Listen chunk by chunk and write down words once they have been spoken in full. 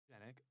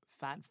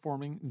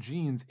fat-forming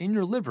genes in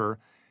your liver,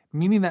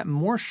 meaning that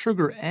more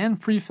sugar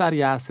and free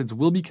fatty acids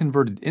will be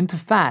converted into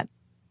fat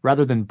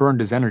rather than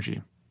burned as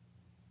energy.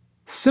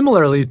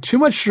 Similarly, too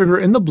much sugar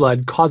in the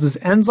blood causes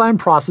enzyme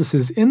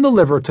processes in the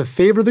liver to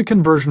favor the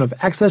conversion of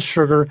excess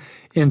sugar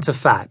into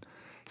fat.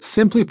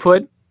 Simply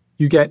put,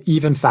 you get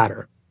even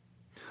fatter.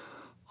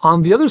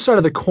 On the other side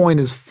of the coin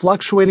is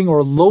fluctuating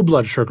or low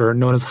blood sugar,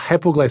 known as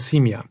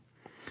hypoglycemia.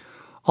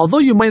 Although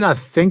you might not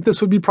think this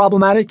would be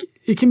problematic,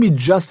 it can be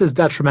just as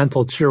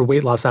detrimental to your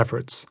weight loss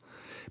efforts.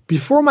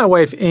 Before my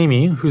wife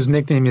Amy, whose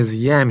nickname is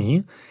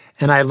Yammy,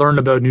 and I learned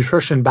about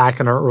nutrition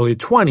back in our early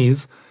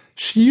 20s,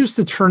 she used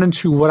to turn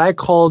into what I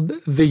called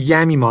the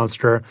Yammy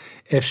monster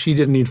if she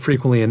didn't eat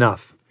frequently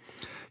enough.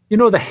 You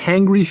know the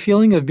hangry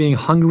feeling of being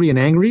hungry and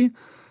angry?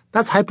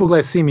 That's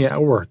hypoglycemia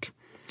at work.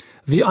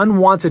 The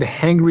unwanted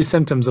hangry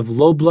symptoms of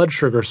low blood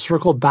sugar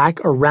circle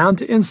back around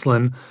to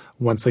insulin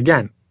once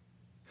again.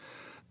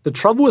 The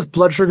trouble with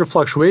blood sugar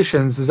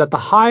fluctuations is that the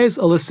highs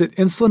elicit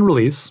insulin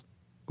release,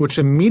 which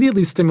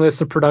immediately stimulates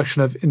the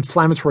production of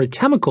inflammatory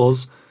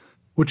chemicals,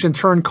 which in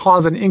turn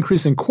cause an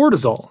increase in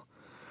cortisol.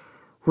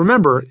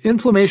 Remember,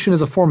 inflammation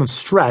is a form of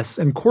stress,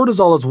 and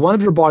cortisol is one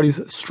of your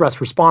body's stress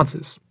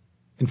responses.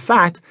 In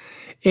fact,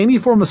 any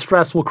form of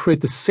stress will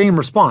create the same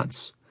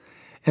response.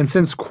 And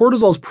since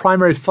cortisol's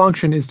primary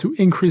function is to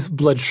increase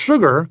blood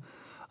sugar,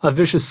 a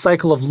vicious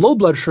cycle of low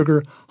blood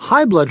sugar,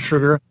 high blood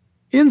sugar,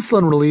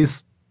 insulin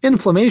release,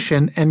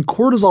 inflammation, and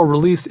cortisol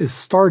release is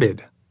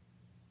started.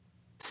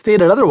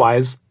 Stated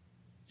otherwise,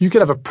 you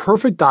could have a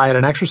perfect diet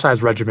and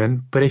exercise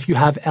regimen, but if you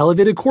have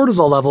elevated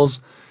cortisol levels,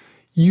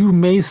 you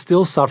may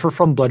still suffer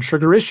from blood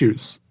sugar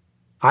issues.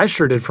 I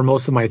sure did for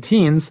most of my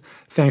teens,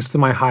 thanks to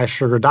my high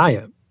sugar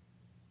diet.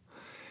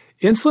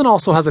 Insulin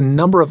also has a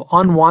number of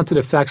unwanted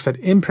effects that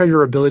impair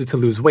your ability to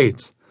lose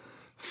weight.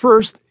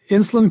 First,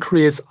 insulin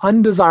creates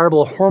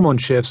undesirable hormone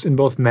shifts in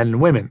both men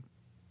and women.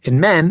 In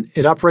men,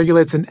 it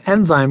upregulates an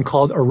enzyme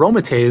called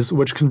aromatase,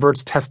 which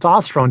converts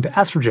testosterone to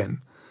estrogen.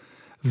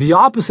 The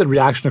opposite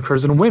reaction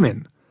occurs in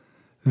women.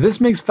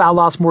 This makes fat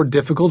loss more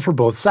difficult for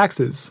both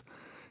sexes.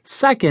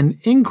 Second,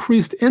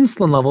 increased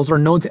insulin levels are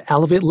known to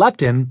elevate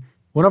leptin,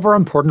 one of our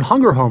important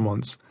hunger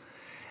hormones.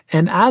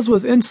 And as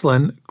with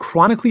insulin,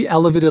 chronically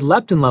elevated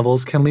leptin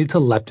levels can lead to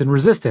leptin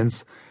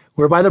resistance,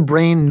 whereby the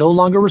brain no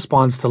longer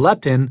responds to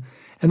leptin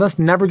and thus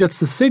never gets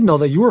the signal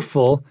that you are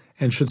full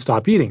and should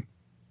stop eating.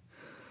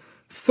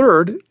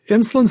 Third,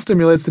 insulin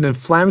stimulates an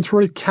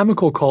inflammatory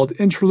chemical called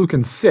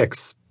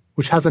interleukin-6,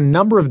 which has a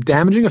number of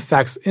damaging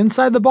effects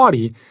inside the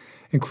body,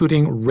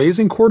 including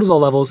raising cortisol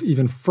levels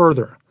even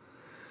further.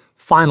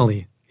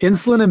 Finally,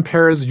 insulin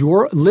impairs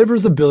your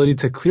liver's ability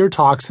to clear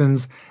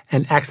toxins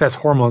and excess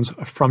hormones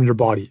from your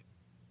body.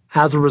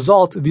 As a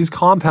result, these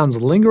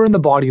compounds linger in the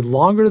body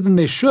longer than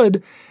they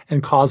should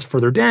and cause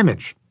further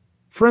damage.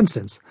 For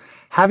instance,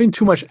 having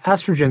too much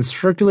estrogen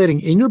circulating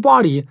in your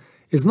body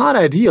is not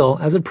ideal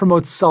as it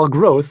promotes cell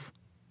growth,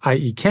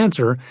 i.e.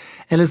 cancer,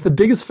 and is the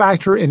biggest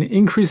factor in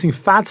increasing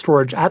fat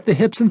storage at the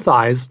hips and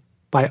thighs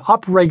by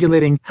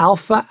upregulating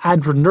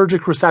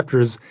alpha-adrenergic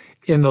receptors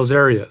in those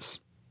areas.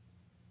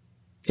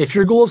 If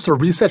your goal is to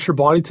reset your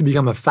body to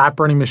become a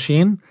fat-burning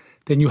machine,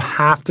 then you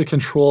have to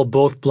control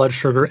both blood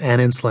sugar and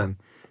insulin.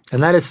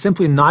 And that is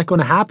simply not going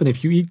to happen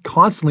if you eat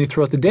constantly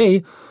throughout the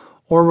day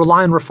or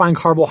rely on refined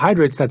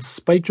carbohydrates that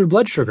spike your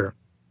blood sugar.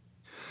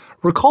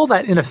 Recall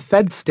that in a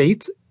fed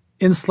state,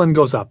 insulin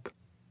goes up.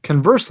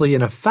 Conversely,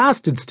 in a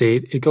fasted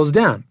state, it goes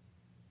down.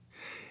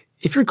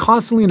 If you're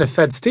constantly in a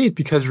fed state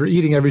because you're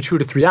eating every 2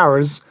 to 3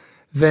 hours,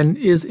 then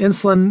is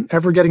insulin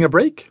ever getting a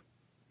break?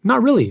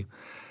 Not really.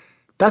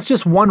 That's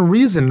just one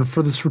reason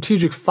for the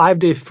strategic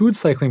 5-day food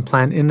cycling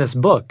plan in this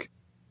book.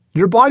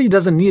 Your body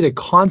doesn't need a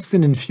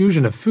constant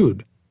infusion of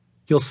food.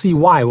 You'll see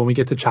why when we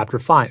get to chapter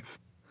 5.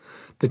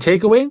 The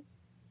takeaway?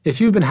 If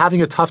you've been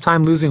having a tough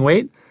time losing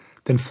weight,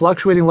 then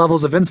fluctuating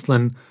levels of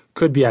insulin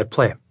could be at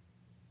play.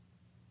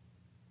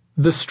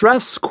 The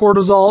stress,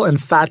 cortisol,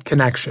 and fat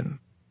connection.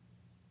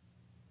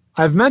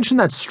 I've mentioned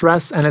that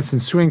stress and its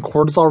ensuing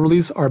cortisol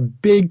release are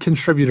big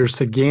contributors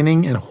to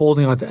gaining and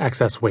holding onto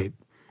excess weight.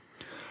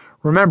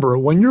 Remember,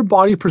 when your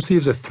body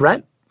perceives a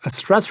threat, a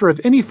stressor of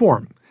any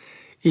form,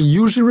 it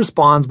usually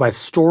responds by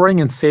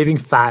storing and saving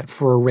fat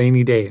for a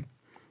rainy day.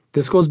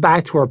 This goes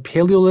back to our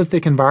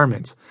Paleolithic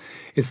environment.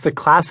 It's the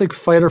classic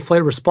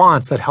fight-or-flight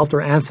response that helped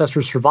our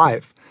ancestors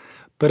survive,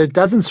 but it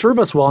doesn't serve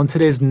us well in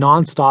today's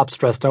non-stop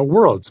stressed-out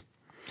world.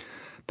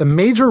 The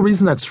major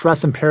reason that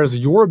stress impairs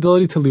your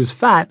ability to lose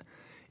fat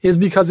is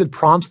because it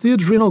prompts the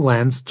adrenal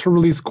glands to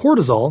release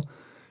cortisol,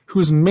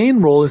 whose main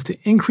role is to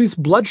increase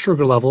blood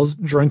sugar levels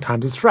during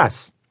times of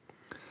stress.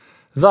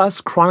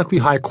 Thus, chronically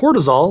high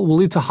cortisol will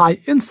lead to high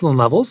insulin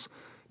levels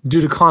due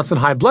to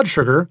constant high blood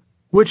sugar,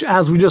 which,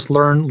 as we just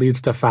learned,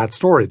 leads to fat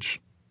storage.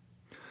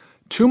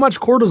 Too much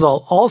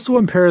cortisol also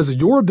impairs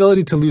your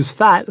ability to lose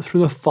fat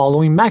through the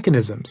following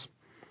mechanisms.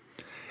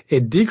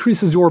 It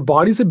decreases your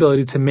body's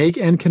ability to make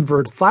and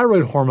convert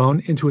thyroid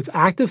hormone into its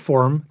active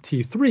form,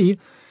 T3,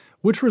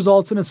 which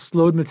results in a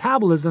slowed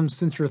metabolism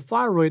since your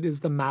thyroid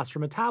is the master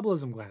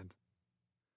metabolism gland.